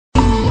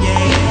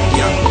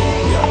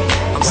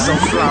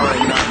fly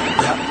right now.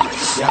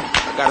 Yeah.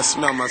 I gotta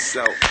smell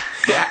myself.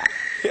 Yeah.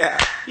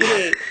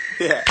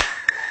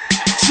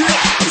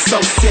 I'm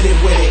so city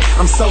with it,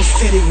 I'm so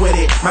city with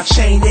it. My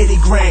chain 80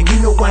 grand,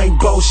 you know I ain't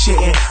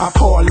bullshitting. I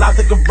pour a lot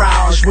the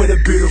garage with a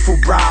beautiful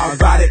brow.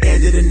 By the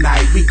end of the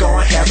night, we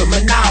gon' have a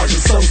menage.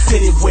 I'm so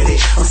city with it,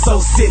 I'm so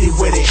city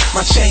with it.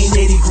 My chain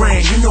 80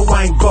 grand, you know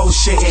I ain't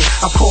bullshitting.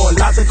 I pour a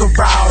lot the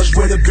garage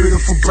with a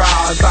beautiful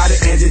brow. By the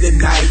end of the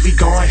night, we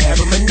gon'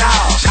 have a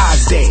menage.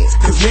 I's dead,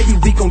 cause maybe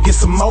we gon' get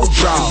some more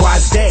bras.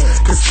 Why's that?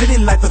 Cause city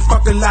like to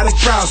fuck a lot of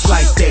crowds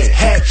like that.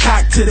 Hat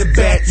cocked to the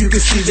back, you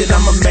can see that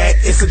I'm a Mac.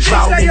 It's a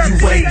drought and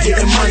you ain't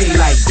getting money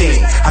like that.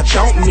 I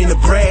don't mean to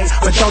brag,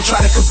 but don't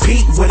try to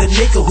compete with a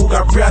nigga who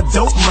got real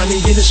dope money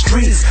in the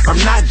streets. I'm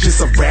not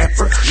just a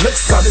rapper,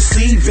 looks are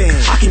deceiving.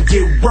 I can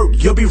get work,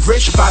 you'll be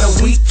rich by the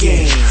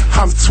weekend.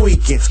 I'm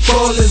tweaking,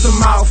 full as a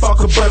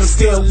motherfucker, but I'm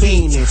still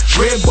leaning.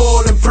 Red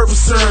Bull and purple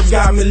syrup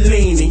got me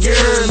leaning. You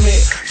heard me?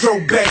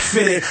 Throwback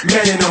fitted,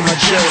 manning on my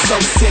gel. So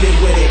city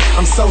with it,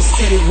 I'm so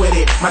city with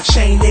it. My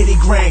chain 80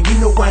 grand, you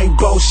know I ain't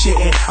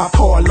bullshitting. I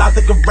pour a lot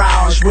the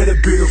garage with a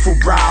beautiful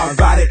brow.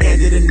 By the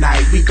end of the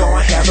night, we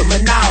gon' have a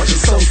menage.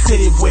 I'm so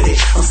city with it,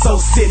 I'm so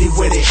city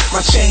with it.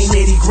 My chain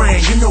 80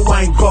 grand, you know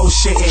I ain't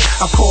bullshitting.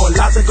 I pour a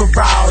lot the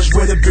garage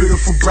with a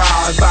beautiful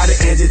brow. By the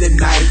end of the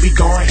night, we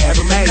gon' have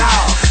a menage.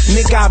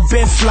 Nigga, I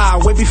been fly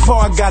way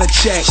before I got a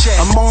check.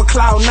 I'm on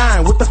cloud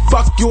 9, what the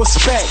fuck you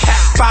expect?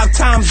 5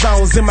 time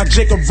zones in my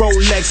Jacob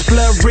Rolex,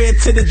 blood red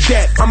to the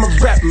death, I'ma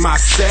rep my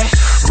set.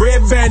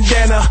 Red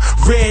bandana,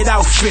 red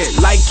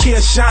outfit, like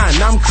Kia Shine,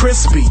 I'm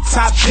Krispy,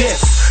 top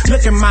hits.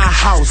 Look at my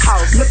house,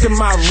 look at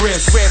my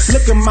wrist,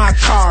 look at my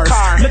cars,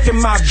 look at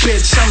my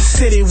bitch, I'm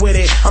city with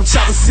it, I'm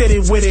chopping city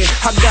with it.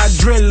 I got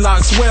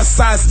dreadlocks, wear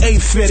size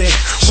 8 fitted,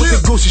 with the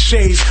Gucci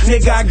shades,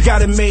 nigga I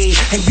got it made.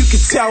 And you can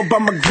tell by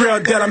my grill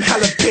that I'm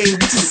hella paid,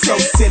 which is so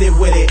city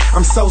with it,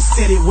 I'm so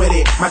city with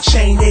it. My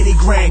chain 80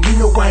 grand, you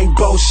know I ain't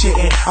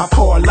bullshitting. I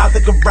pour a lot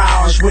the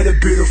garage with a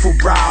beautiful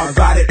brow.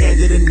 By the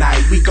end of the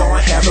night, we gon'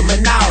 have a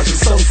menage.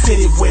 I'm so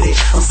city with it,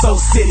 I'm so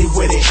city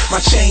with it. My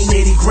chain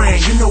 80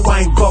 grand, you know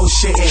I ain't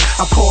bullshitting.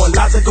 I pour a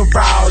lot the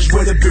garage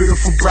with a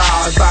beautiful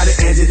brow. By the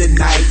end of the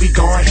night, we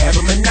gon' have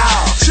a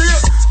menage.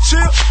 Chill,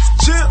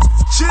 yeah.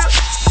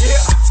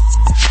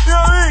 You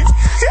know what I mean?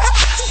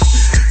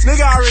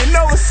 Nigga already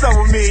know what's up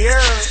with me, you hear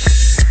me?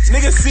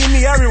 Niggas see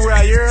me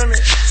everywhere, you hear me?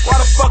 Why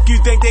the fuck you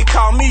think they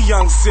call me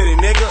Young City,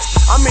 nigga?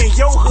 I'm in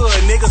your hood,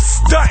 nigga,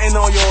 stunting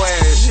on your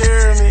ass, you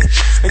hear me?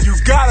 And you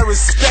gotta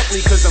respect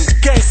me, cause I'm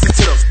gangster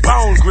to the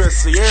bone,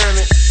 Grizzly, you hear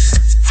me?